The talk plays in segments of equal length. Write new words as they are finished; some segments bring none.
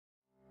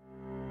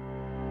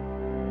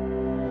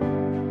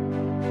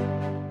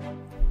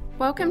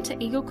Welcome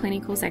to Eagle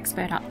Clinical's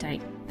Expert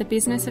Update, the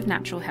business of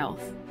natural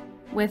health.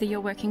 Whether you're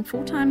working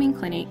full-time in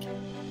clinic,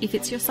 if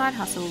it's your side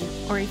hustle,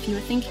 or if you are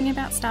thinking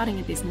about starting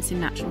a business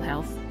in natural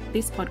health,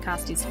 this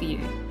podcast is for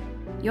you.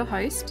 Your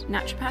host,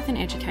 naturopath and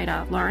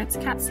educator Lawrence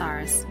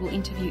Katsaris, will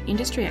interview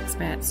industry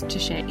experts to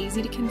share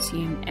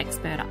easy-to-consume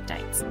expert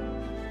updates.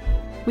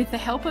 With the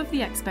help of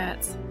the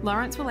experts,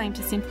 Lawrence will aim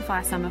to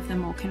simplify some of the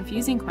more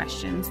confusing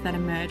questions that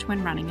emerge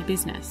when running a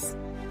business,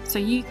 so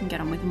you can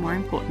get on with the more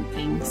important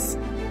things.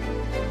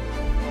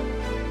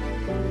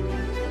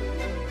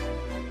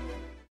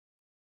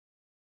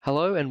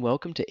 Hello and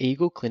welcome to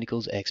Eagle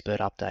Clinical's Expert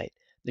Update,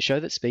 the show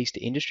that speaks to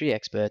industry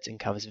experts and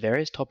covers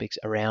various topics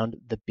around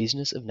the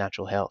business of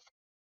natural health.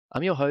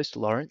 I'm your host,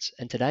 Lawrence,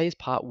 and today is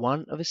part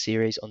one of a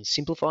series on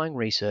simplifying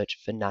research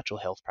for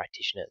natural health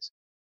practitioners.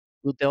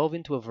 We'll delve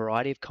into a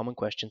variety of common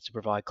questions to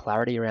provide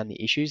clarity around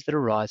the issues that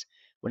arise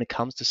when it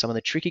comes to some of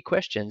the tricky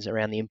questions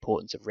around the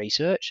importance of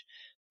research,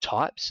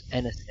 types,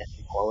 and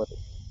assessing quality,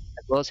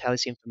 as well as how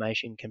this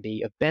information can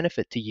be of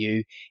benefit to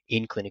you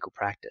in clinical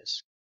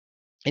practice.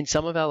 In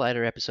some of our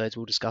later episodes,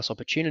 we'll discuss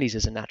opportunities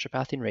as a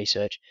naturopath in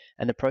research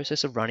and the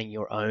process of running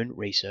your own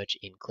research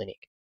in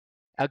clinic.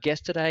 Our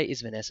guest today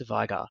is Vanessa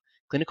Vigar,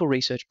 Clinical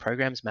Research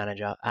Programs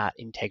Manager at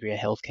Integria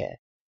Healthcare.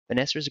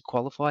 Vanessa is a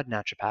qualified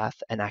naturopath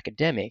and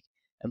academic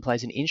and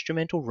plays an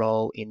instrumental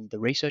role in the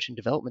Research and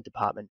Development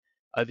Department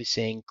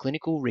overseeing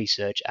clinical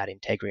research at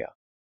Integria.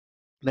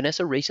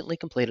 Vanessa recently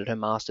completed her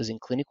Masters in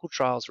Clinical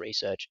Trials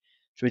Research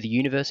through the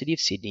University of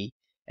Sydney,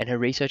 and her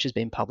research has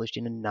been published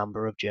in a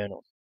number of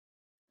journals.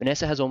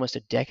 Vanessa has almost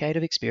a decade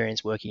of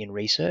experience working in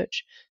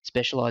research,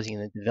 specialising in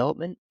the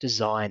development,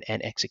 design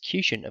and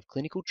execution of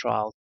clinical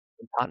trials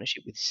in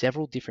partnership with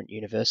several different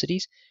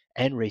universities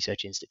and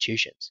research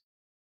institutions.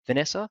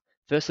 Vanessa,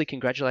 firstly,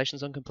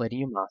 congratulations on completing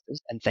your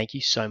Masters, and thank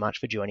you so much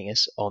for joining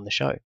us on the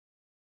show.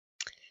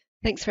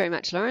 Thanks very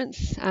much,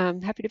 Lawrence.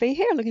 I'm happy to be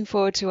here. Looking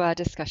forward to our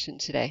discussion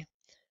today.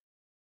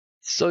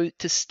 So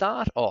to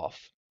start off,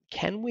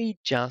 can we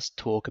just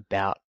talk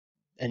about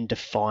and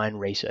define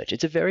research?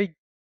 It's a very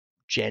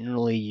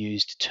generally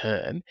used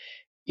term.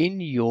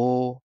 In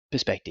your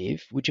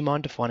perspective, would you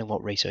mind defining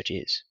what research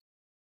is?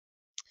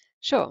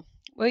 Sure.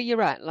 Well, you're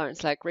right,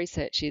 Lawrence.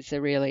 Research is a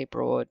really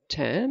broad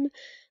term,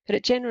 but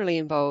it generally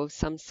involves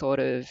some sort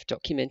of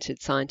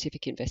documented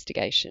scientific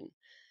investigation.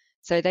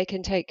 So they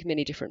can take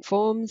many different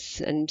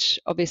forms, and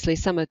obviously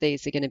some of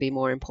these are going to be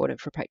more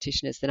important for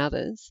practitioners than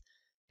others.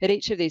 But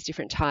each of these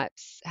different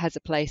types has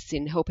a place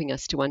in helping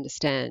us to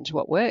understand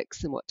what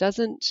works and what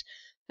doesn't,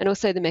 and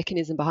also the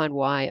mechanism behind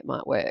why it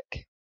might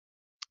work.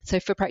 So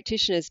for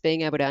practitioners,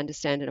 being able to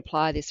understand and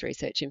apply this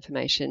research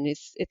information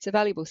it's a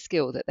valuable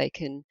skill that they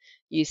can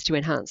use to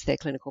enhance their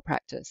clinical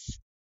practice.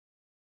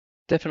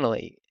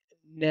 Definitely.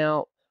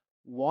 Now,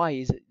 why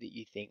is it that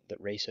you think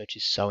that research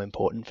is so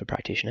important for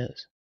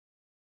practitioners?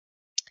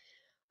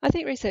 I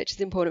think research is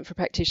important for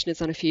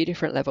practitioners on a few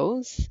different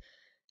levels.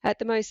 At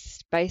the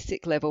most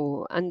basic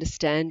level,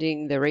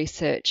 understanding the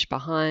research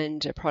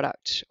behind a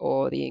product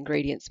or the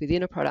ingredients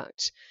within a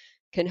product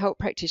can help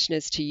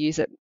practitioners to use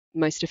it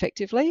most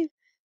effectively.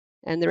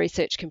 And the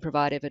research can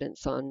provide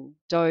evidence on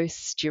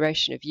dose,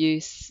 duration of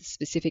use,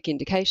 specific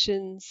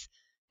indications.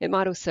 It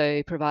might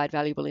also provide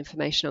valuable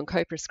information on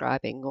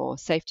co-prescribing or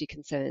safety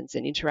concerns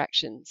and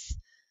interactions.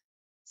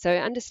 So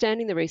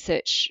understanding the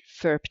research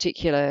for a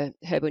particular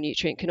herbal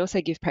nutrient can also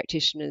give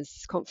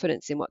practitioners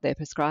confidence in what they're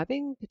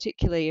prescribing,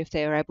 particularly if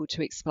they are able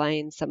to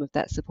explain some of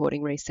that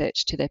supporting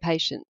research to their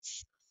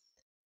patients.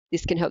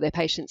 This can help their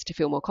patients to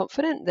feel more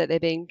confident that they're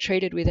being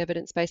treated with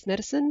evidence-based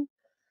medicine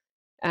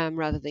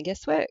rather than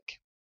guesswork.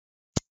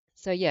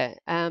 So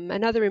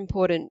another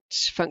important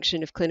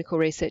function of clinical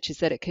research is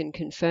that it can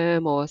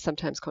confirm or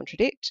sometimes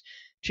contradict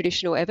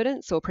traditional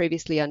evidence or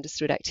previously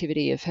understood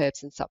activity of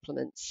herbs and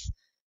supplements.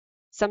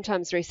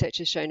 Sometimes research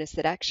has shown us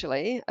that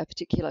actually a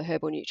particular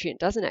herbal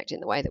nutrient doesn't act in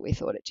the way that we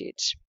thought it did.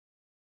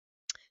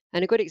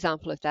 And a good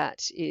example of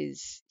that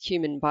is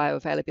human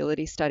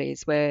bioavailability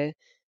studies, where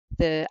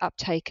the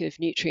uptake of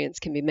nutrients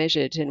can be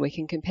measured and we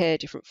can compare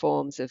different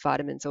forms of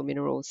vitamins or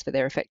minerals for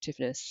their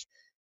effectiveness.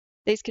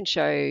 These can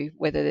show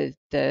whether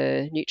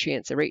the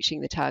nutrients are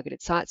reaching the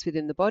targeted sites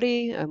within the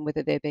body and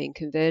whether they're being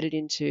converted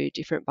into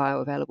different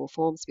bioavailable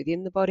forms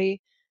within the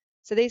body.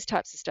 So these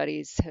types of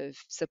studies have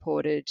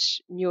supported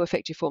new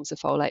effective forms of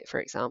folate, for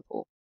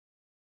example.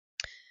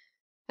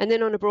 And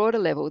then on a broader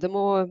level, the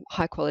more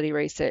high quality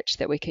research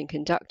that we can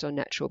conduct on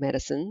natural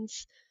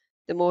medicines,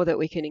 the more that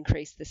we can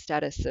increase the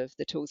status of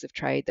the tools of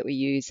trade that we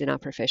use in our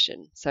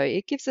profession. So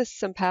it gives us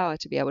some power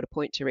to be able to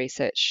point to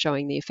research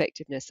showing the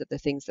effectiveness of the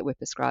things that we're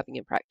prescribing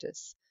in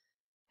practice.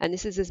 And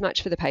this is as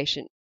much for the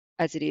patient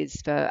as it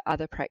is for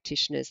other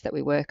practitioners that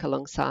we work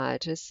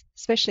alongside,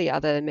 especially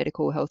other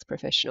medical health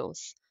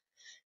professionals.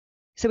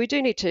 So we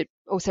do need to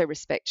also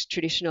respect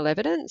traditional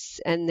evidence,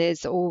 and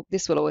this will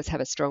always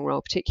have a strong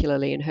role,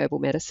 particularly in herbal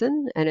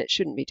medicine, and it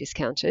shouldn't be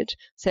discounted.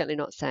 Certainly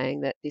not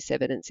saying that this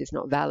evidence is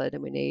not valid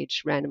and we need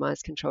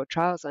randomized controlled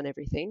trials on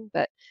everything,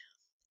 but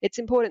it's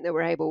important that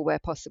we're able, where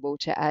possible,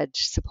 to add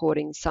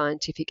supporting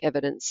scientific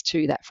evidence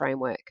to that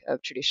framework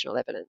of traditional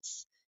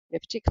evidence,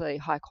 particularly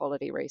high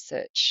quality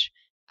research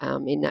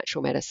in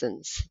natural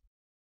medicines.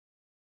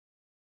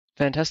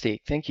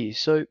 Fantastic, thank you.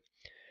 So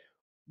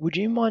would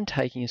you mind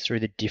taking us through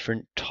the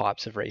different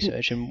types of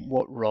research and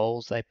what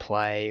roles they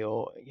play,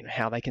 or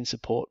how they can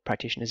support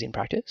practitioners in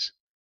practice?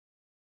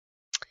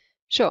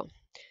 Sure.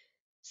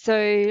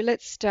 So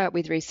let's start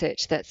with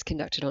research that's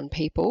conducted on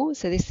people.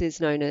 So this is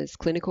known as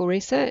clinical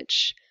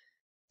research.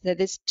 So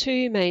there's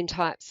two main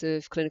types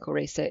of clinical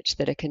research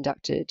that are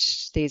conducted.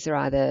 These are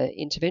either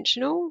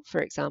interventional,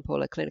 for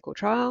example, a clinical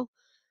trial,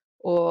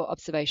 or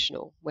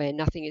observational, where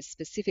nothing is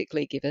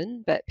specifically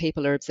given, but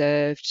people are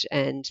observed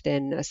and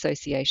then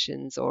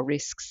associations or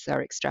risks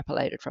are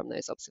extrapolated from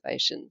those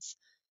observations.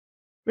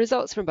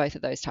 Results from both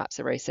of those types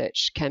of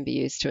research can be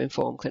used to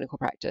inform clinical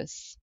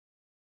practice.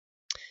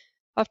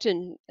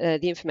 Often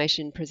the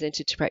information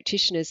presented to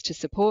practitioners to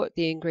support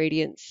the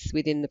ingredients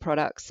within the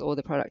products or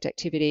the product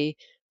activity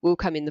will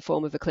come in the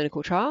form of a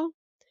clinical trial.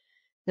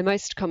 The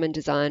most common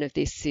design of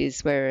this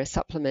is where a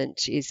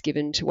supplement is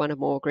given to one or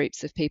more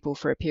groups of people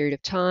for a period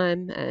of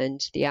time, and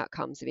the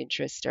outcomes of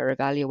interest are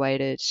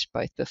evaluated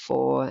both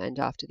before and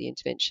after the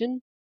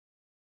intervention.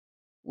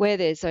 Where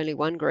there's only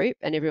one group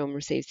and everyone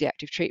receives the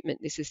active treatment,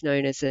 this is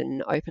known as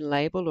an open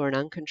label or an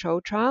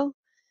uncontrolled trial.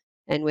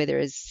 And where there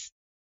is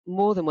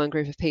more than one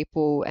group of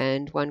people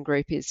and one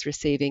group is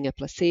receiving a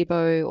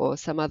placebo or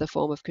some other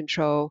form of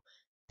control,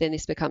 then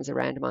this becomes a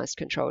randomized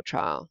controlled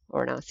trial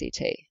or an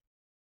RCT.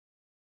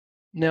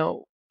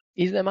 Now,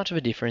 is there much of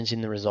a difference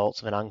in the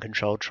results of an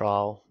uncontrolled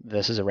trial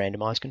versus a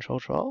randomized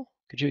controlled trial?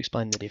 Could you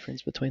explain the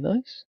difference between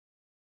those?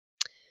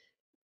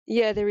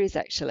 Yeah, there is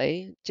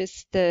actually.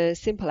 Just the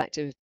simple act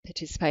of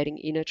participating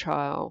in a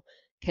trial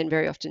can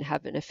very often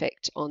have an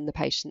effect on the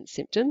patient's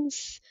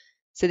symptoms.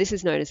 So this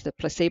is known as the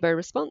placebo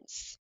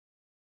response.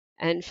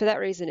 And for that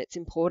reason, it's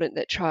important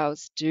that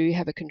trials do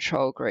have a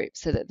control group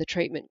so that the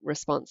treatment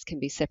response can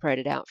be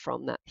separated out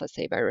from that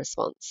placebo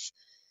response.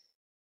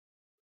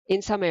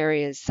 In some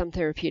areas, some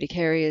therapeutic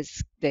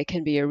areas, there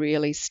can be a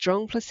really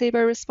strong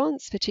placebo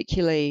response,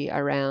 particularly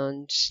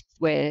around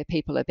where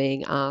people are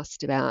being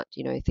asked about,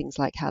 things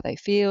like how they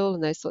feel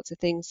and those sorts of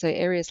things. So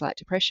areas like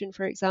depression,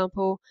 for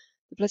example,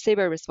 the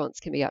placebo response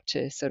can be up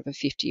to sort of a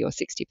 50 or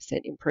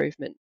 60%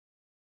 improvement.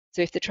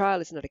 So if the trial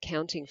is not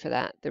accounting for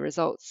that, the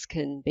results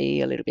can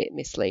be a little bit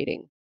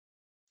misleading.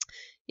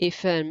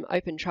 If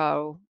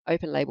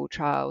open label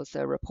trials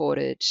are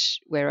reported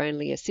where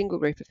only a single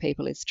group of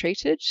people is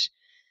treated,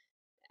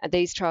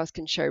 these trials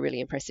can show really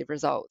impressive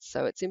results.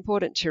 So it's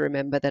important to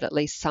remember that at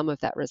least some of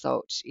that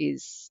result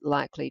is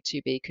likely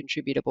to be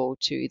contributable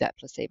to that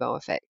placebo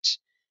effect.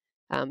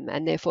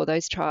 And therefore,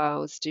 those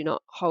trials do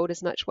not hold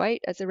as much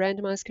weight as a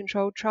randomized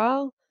controlled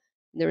trial.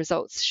 The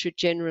results should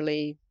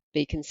generally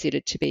be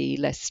considered to be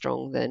less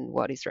strong than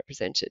what is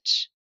represented.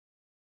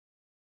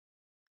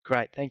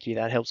 Great, thank you.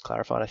 That helps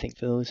clarify, I think,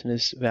 for the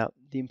listeners about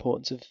the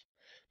importance of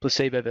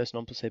placebo versus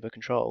non-placebo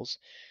controls.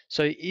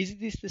 So is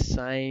this the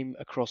same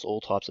across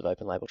all types of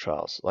open label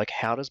trials? Like,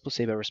 how does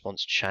placebo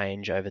response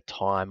change over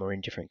time or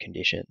in different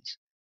conditions?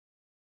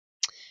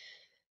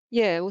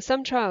 Yeah, well,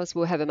 some trials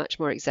will have a much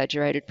more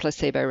exaggerated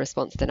placebo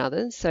response than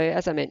others. So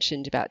as I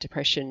mentioned about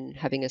depression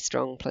having a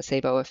strong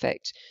placebo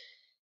effect,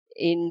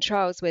 in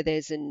trials where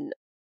there's an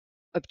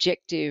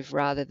objective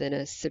rather than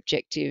a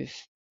subjective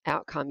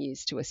outcome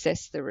used to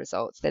assess the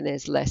results, then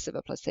there's less of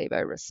a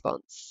placebo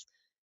response.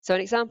 So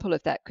an example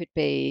of that could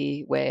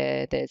be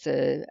where there's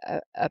a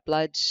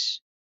blood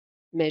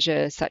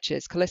measure such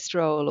as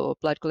cholesterol or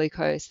blood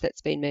glucose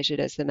that's been measured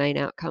as the main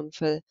outcome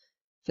for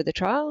the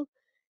trial.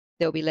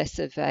 There'll be less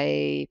of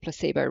a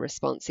placebo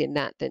response in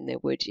that than there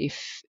would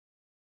if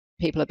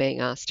people are being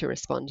asked to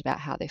respond about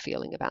how they're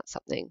feeling about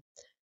something.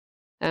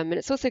 And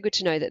it's also good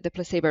to know that the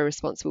placebo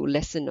response will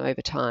lessen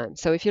over time.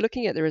 So if you're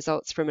looking at the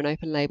results from an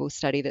open label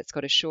study that's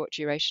got a short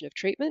duration of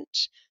treatment,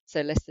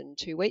 so less than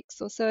 2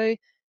 weeks or so,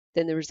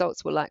 then the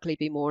results will likely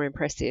be more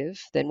impressive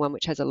than one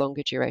which has a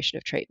longer duration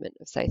of treatment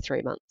of, say,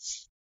 3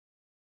 months.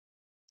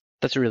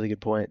 That's a really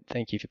good point.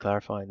 Thank you for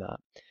clarifying that.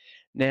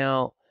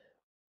 Now,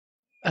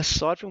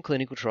 aside from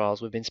clinical trials,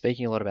 we've been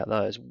speaking a lot about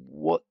those.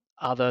 What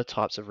other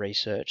types of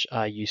research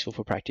are useful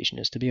for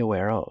practitioners to be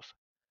aware of?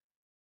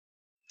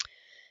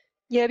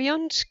 Yeah,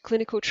 beyond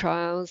clinical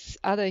trials,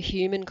 other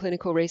human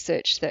clinical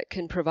research that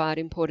can provide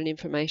important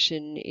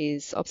information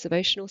is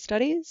observational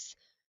studies.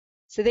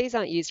 So these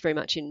aren't used very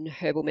much in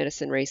herbal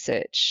medicine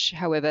research.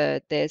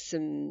 However, there's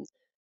some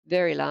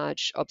very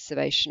large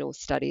observational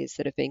studies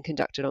that have been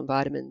conducted on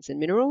vitamins and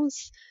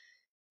minerals.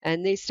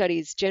 And these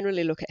studies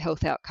generally look at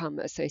health outcome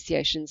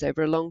associations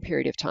over a long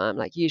period of time,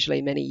 like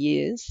usually many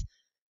years.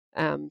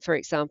 For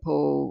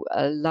example,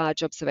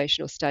 large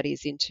observational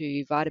studies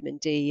into vitamin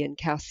D and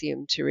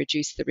calcium to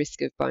reduce the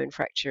risk of bone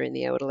fracture in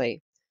the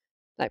elderly.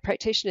 Like,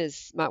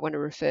 practitioners might want to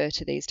refer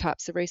to these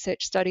types of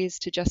research studies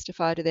to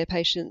justify to their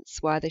patients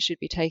why they should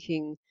be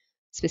taking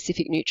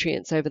specific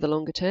nutrients over the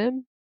longer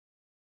term.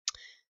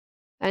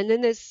 And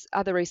then there's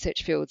other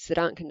research fields that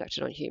aren't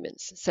conducted on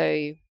humans.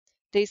 So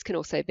These can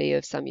also be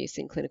of some use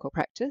in clinical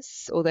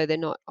practice, although they're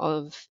not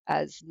of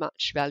as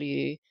much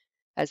value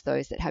as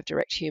those that have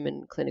direct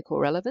human clinical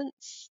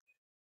relevance.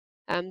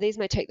 These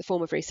may take the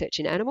form of research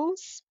in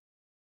animals.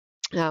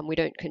 We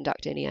don't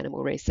conduct any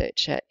animal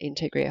research at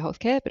Integria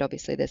Healthcare, but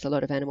obviously there's a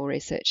lot of animal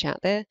research out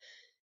there,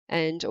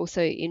 and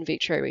also in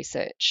vitro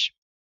research.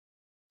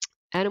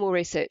 Animal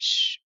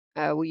research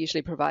will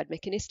usually provide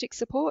mechanistic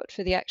support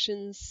for the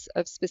actions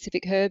of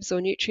specific herbs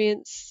or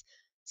nutrients.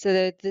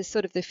 So the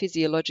sort of the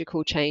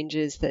physiological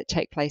changes that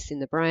take place in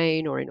the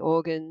brain or in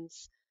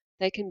organs,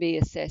 they can be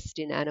assessed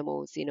in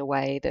animals in a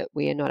way that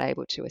we are not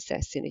able to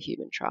assess in a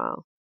human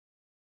trial.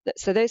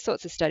 So those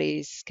sorts of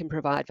studies can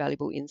provide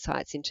valuable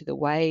insights into the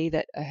way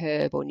that a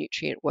herb or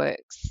nutrient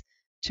works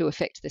to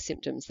affect the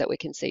symptoms that we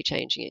can see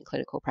changing in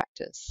clinical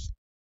practice.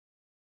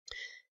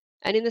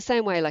 And in the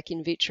same way, like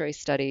in vitro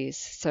studies,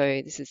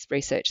 so this is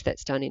research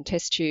that's done in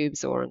test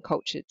tubes or on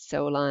cultured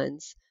cell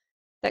lines,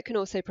 that can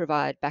also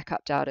provide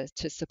backup data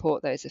to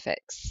support those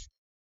effects,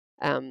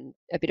 a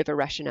bit of a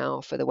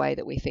rationale for the way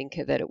that we think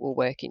that it will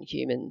work in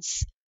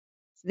humans.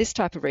 This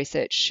type of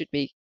research should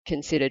be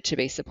considered to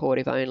be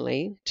supportive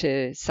only,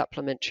 to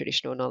supplement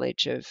traditional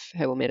knowledge of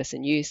herbal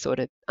medicine use or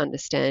to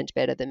understand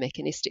better the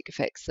mechanistic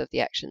effects of the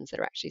actions that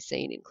are actually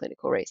seen in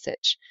clinical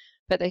research,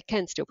 but they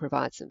can still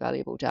provide some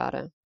valuable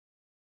data.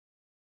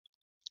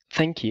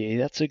 Thank you.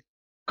 That's a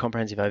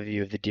comprehensive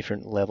overview of the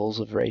different levels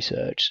of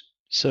research.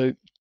 So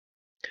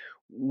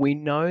we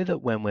know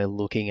that when we're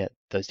looking at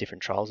those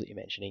different trials that you're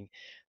mentioning,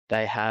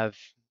 they have,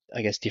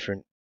 I guess,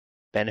 different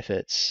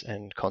benefits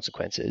and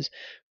consequences.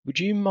 Would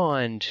you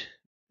mind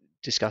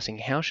discussing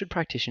how should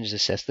practitioners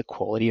assess the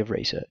quality of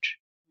research?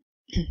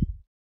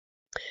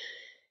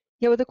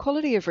 Yeah, well, the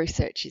quality of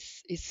research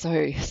is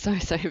so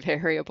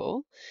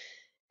variable.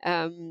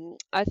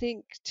 I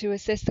think to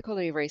assess the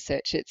quality of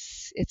research,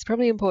 it's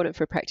probably important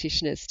for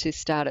practitioners to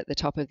start at the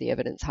top of the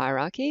evidence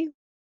hierarchy.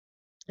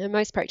 And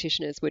most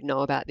practitioners would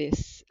know about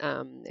this.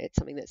 It's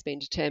something that's been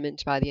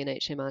determined by the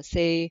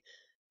NHMRC,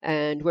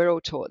 and we're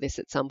all taught this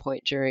at some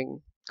point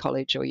during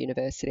college or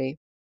university.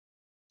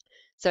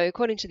 So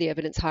according to the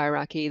evidence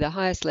hierarchy, the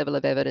highest level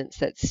of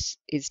evidence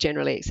is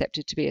generally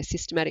accepted to be a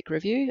systematic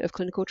review of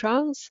clinical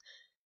trials.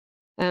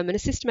 And a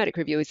systematic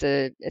review is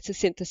a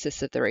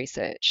synthesis of the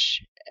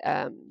research,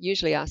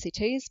 usually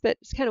RCTs, but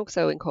it can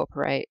also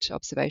incorporate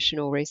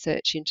observational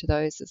research into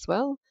those as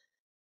well.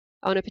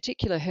 On a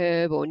particular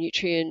herb or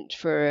nutrient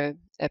for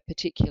a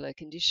particular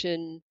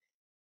condition,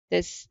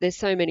 there's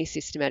so many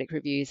systematic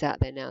reviews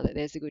out there now that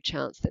there's a good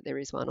chance that there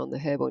is one on the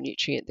herb or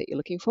nutrient that you're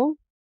looking for.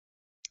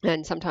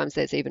 And sometimes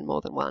there's even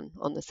more than one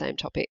on the same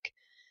topic.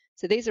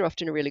 So these are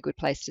often a really good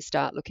place to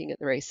start looking at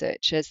the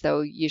research, as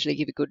they'll usually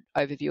give a good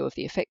overview of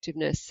the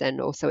effectiveness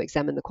and also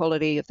examine the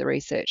quality of the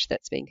research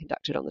that's being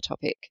conducted on the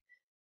topic.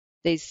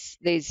 These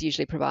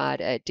usually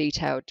provide a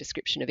detailed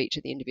description of each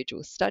of the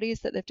individual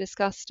studies that they've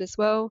discussed as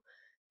well,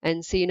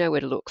 and so you know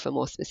where to look for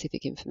more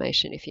specific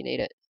information if you need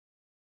it.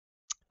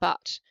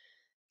 But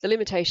the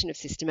limitation of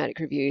systematic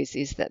reviews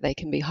is that they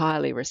can be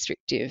highly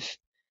restrictive.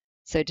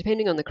 So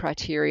depending on the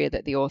criteria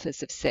that the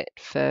authors have set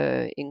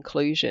for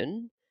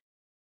inclusion,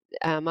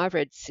 I've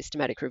read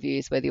systematic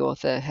reviews where the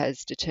author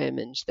has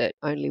determined that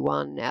only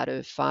 1 out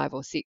of 5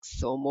 or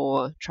 6 or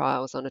more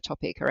trials on a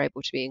topic are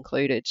able to be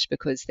included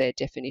because their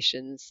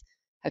definitions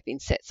have been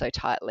set so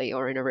tightly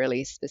or in a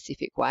really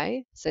specific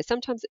way. So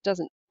sometimes it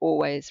doesn't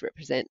always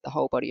represent the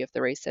whole body of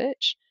the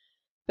research,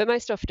 but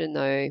most often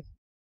though,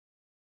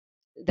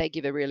 they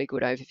give a really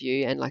good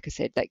overview, and like I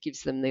said, that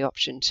gives them the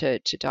option to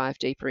dive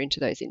deeper into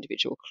those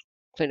individual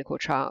clinical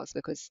trials,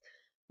 because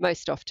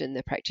most often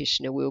the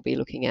practitioner will be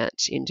looking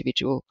at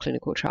individual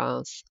clinical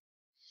trials.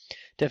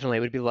 Definitely,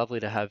 it would be lovely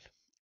to have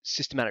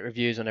systematic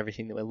reviews on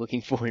everything that we're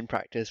looking for in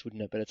practice,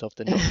 wouldn't it? But it's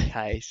often not the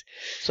case.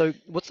 So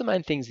what's the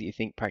main things that you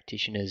think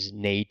practitioners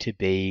need to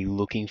be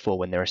looking for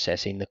when they're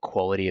assessing the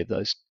quality of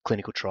those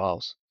clinical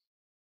trials?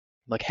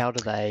 Like how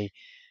should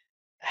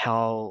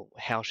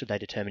they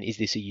determine, is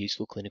this a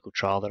useful clinical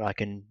trial that I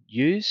can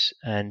use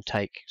and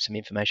take some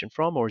information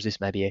from, or is this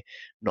maybe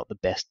not the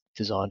best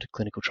designed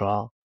clinical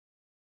trial?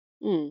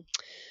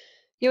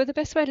 Yeah, well, the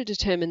best way to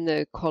determine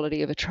the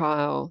quality of a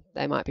trial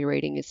they might be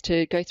reading is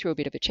to go through a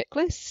bit of a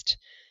checklist.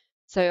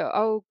 So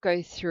I'll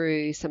go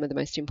through some of the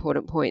most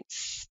important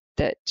points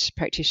that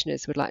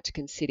practitioners would like to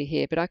consider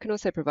here, but I can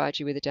also provide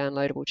you with a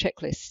downloadable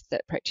checklist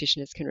that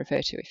practitioners can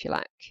refer to if you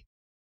like.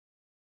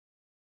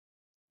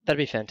 That'd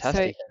be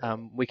fantastic.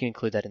 So, we can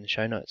include that in the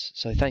show notes.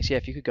 So thanks. Yeah,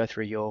 if you could go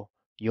through your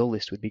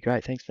list would be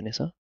great. Thanks,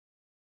 Vanessa.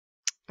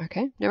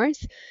 Okay, no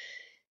worries.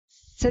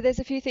 So there's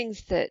a few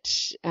things that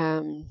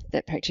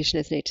that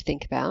practitioners need to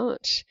think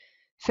about.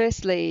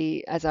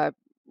 Firstly, as I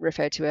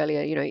referred to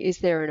earlier, is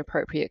there an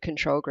appropriate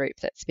control group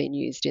that's been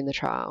used in the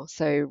trial?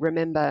 So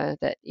remember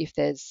that if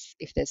there's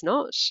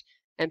not,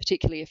 and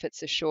particularly if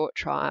it's a short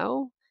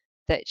trial,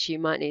 that you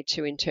might need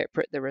to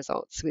interpret the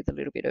results with a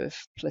little bit of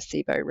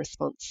placebo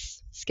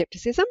response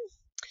skepticism.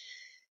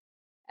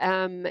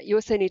 You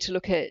also need to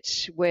look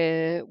at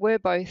where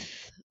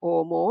both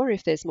or more,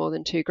 if there's more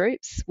than two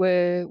groups,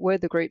 were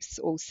the groups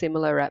all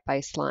similar at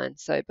baseline?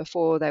 So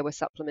before they were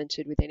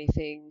supplemented with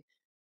anything,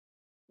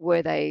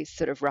 were they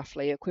sort of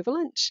roughly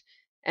equivalent?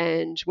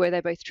 And were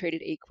they both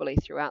treated equally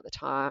throughout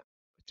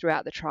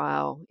the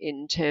trial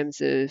in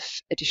terms of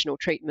additional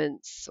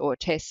treatments or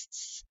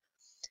tests?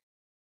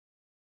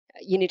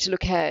 You need to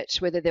look at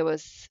whether there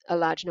was a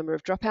large number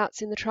of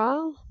dropouts in the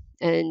trial,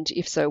 and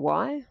if so,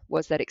 why?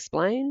 Was that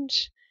explained?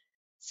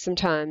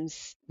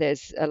 Sometimes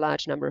there's a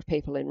large number of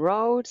people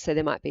enrolled, so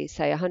there might be,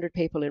 say, 100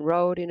 people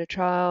enrolled in a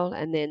trial,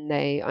 and then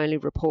they only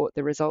report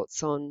the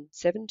results on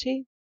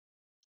 70.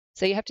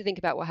 So you have to think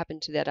about what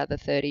happened to that other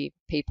 30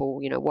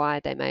 people, why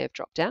they may have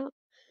dropped out.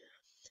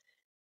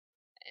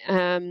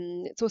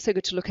 It's also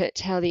good to look at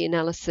how the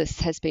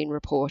analysis has been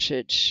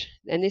reported.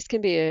 And this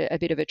can be a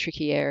bit of a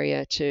tricky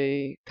area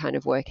to kind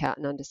of work out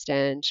and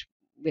understand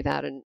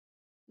without a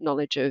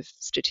knowledge of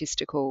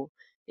statistical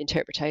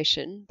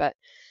interpretation. But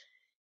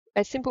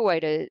a simple way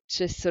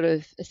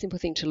a simple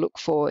thing to look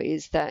for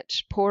is that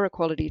poorer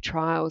quality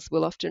trials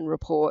will often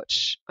report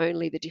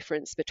only the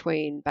difference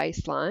between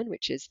baseline,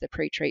 which is the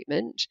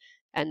pre-treatment,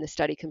 and the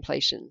study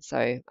completion,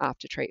 so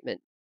after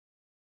treatment.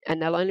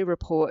 And they'll only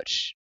report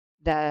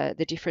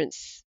the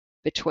difference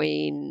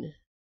between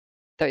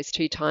those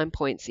two time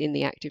points in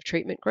the active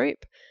treatment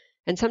group.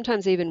 And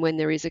sometimes even when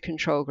there is a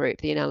control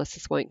group, the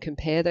analysis won't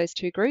compare those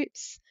two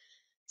groups.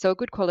 So a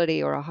good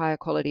quality or a higher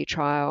quality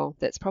trial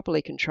that's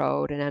properly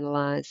controlled and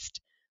analysed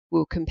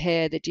will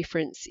compare the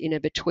difference in a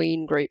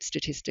between group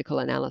statistical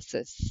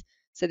analysis.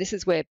 So this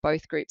is where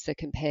both groups are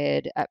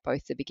compared at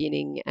both the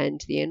beginning and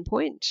the end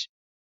point.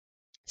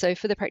 So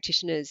for the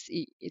practitioners,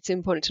 it's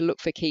important to look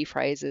for key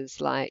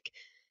phrases like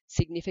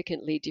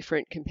significantly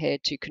different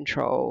compared to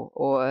control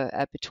or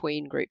a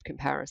between group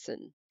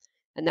comparison.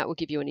 And that will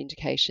give you an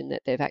indication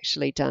that they've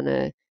actually done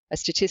a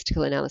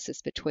statistical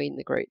analysis between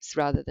the groups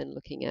rather than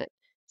looking at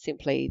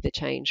simply the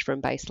change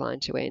from baseline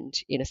to end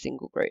in a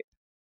single group.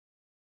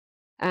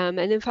 And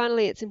then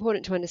finally, it's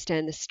important to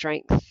understand the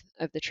strength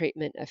of the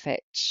treatment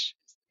effect.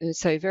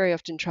 So very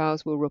often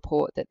trials will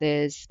report that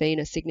there's been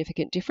a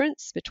significant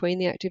difference between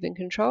the active and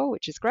control,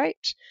 which is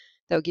great.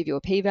 They'll give you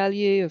a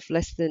p-value of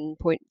less than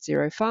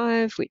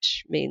 0.05,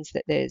 which means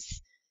that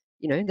there's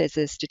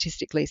a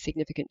statistically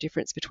significant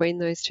difference between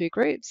those two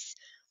groups.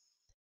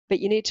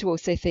 But you need to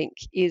also think,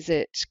 is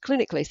it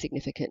clinically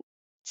significant?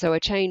 So a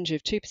change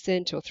of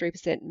 2% or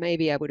 3% may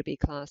be able to be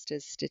classed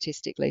as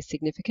statistically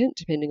significant,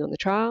 depending on the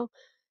trial.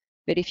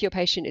 But if your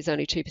patient is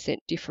only 2%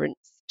 different,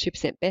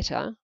 2%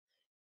 better,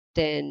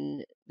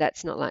 then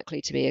that's not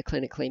likely to be a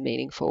clinically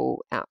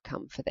meaningful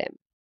outcome for them.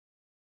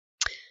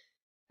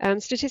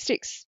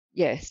 Statistics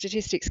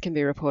can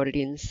be reported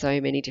in so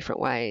many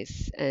different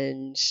ways.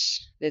 And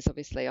there's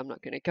obviously, I'm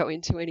not going to go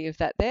into any of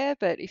that there,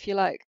 but if you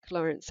like,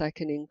 Lawrence, I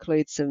can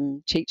include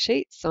some cheat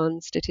sheets on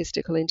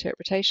statistical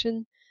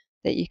interpretation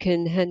that you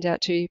can hand out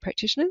to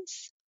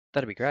practitioners.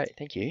 That'd be great.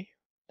 Thank you.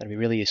 That'd be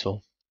really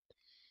useful.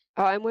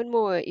 Oh, and one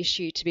more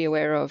issue to be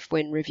aware of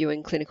when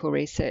reviewing clinical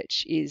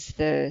research is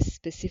the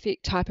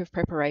specific type of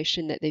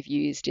preparation that they've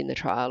used in the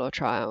trial or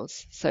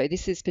trials. So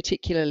this is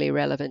particularly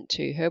relevant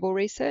to herbal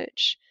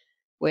research,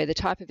 where the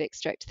type of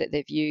extract that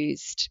they've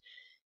used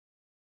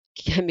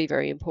can be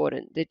very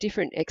important. The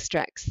different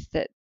extracts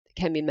that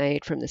can be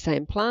made from the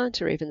same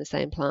plant or even the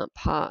same plant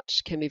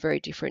part can be very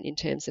different in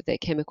terms of their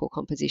chemical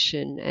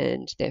composition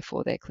and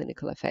therefore their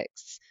clinical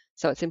effects.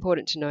 So it's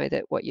important to know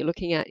that what you're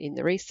looking at in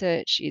the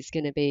research is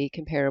going to be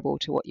comparable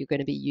to what you're going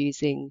to be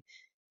using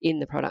in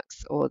the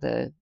products or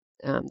the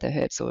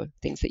herbs or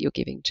things that you're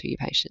giving to your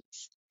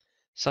patients.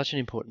 Such an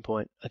important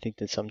point. I think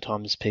that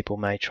sometimes people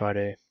may try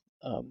to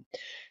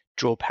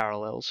draw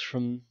parallels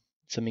from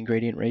some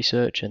ingredient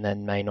research and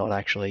then may not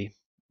actually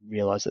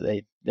realize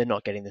that they're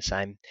not getting the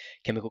same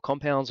chemical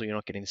compounds, or you're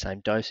not getting the same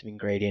dose of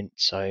ingredient,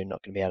 so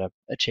not going to be able to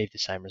achieve the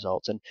same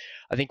results. And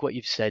I think what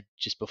you've said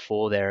just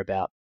before there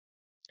about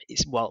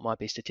is, while it might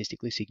be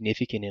statistically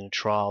significant in a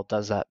trial,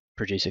 does that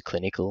produce a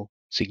clinical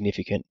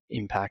significant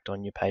impact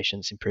on your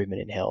patient's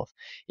improvement in health,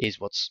 is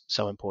what's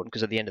so important.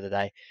 Because at the end of the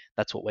day,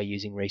 that's what we're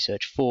using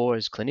research for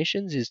as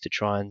clinicians, is to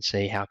try and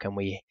see how can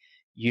we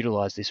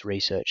utilize this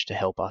research to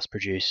help us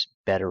produce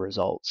better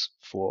results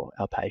for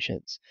our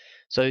patients.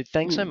 So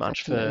thanks so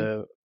much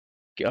for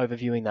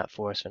overviewing that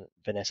for us,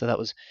 Vanessa. That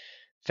was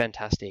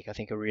fantastic. I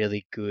think a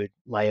really good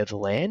lay of the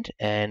land.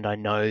 And I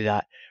know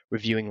that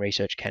reviewing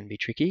research can be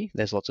tricky.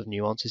 There's lots of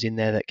nuances in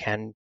there that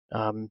can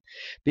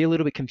be a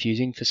little bit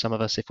confusing for some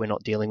of us if we're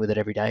not dealing with it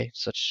every day,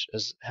 such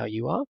as how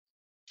you are.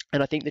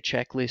 And I think the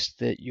checklist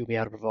that you'll be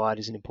able to provide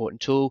is an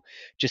important tool,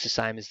 just the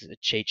same as the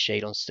cheat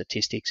sheet on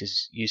statistics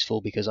is useful,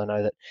 because I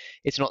know that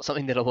it's not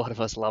something that a lot of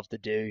us love to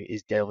do,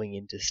 is delving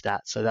into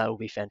stats. So that will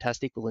be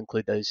fantastic. We'll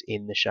include those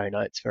in the show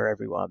notes for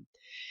everyone.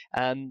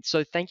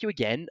 So thank you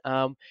again.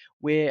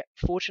 We're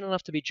fortunate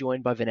enough to be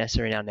joined by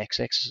Vanessa in our next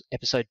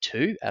episode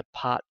 2.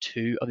 Part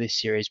 2 of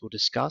this series will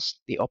discuss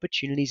the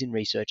opportunities in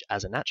research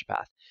as a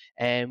naturopath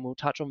and we'll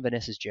touch on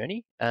Vanessa's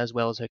journey as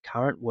well as her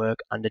current work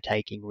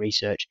undertaking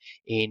research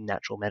in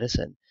natural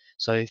medicine.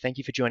 So thank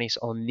you for joining us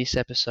on this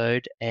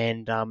episode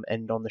and on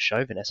the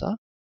show, Vanessa.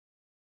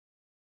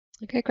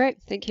 Okay,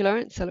 great. Thank you,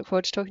 Lawrence. I look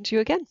forward to talking to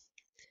you again.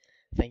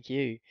 Thank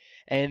you.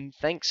 And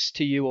thanks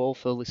to you all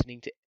for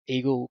listening to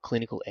Eagle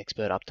Clinical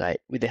Expert Update.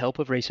 With the help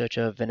of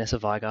researcher Vanessa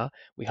Viger,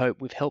 we hope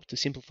we've helped to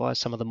simplify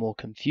some of the more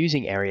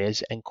confusing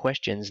areas and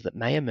questions that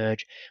may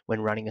emerge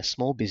when running a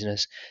small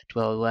business to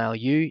allow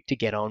you to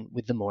get on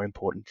with the more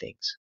important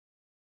things.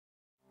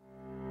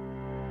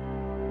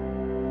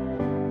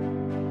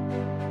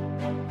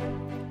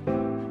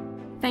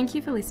 Thank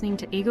you for listening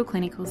to Eagle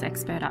Clinical's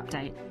Expert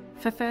Update.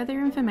 For further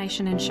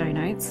information and show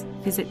notes,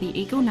 visit the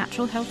Eagle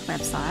Natural Health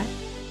website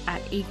at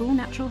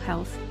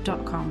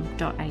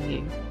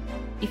eaglenaturalhealth.com.au.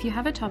 If you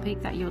have a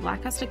topic that you would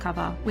like us to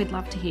cover, we'd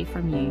love to hear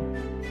from you.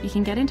 You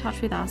can get in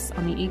touch with us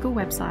on the Eagle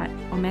website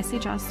or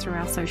message us through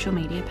our social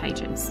media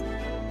pages.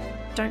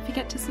 Don't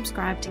forget to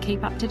subscribe to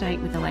keep up to date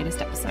with the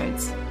latest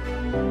episodes.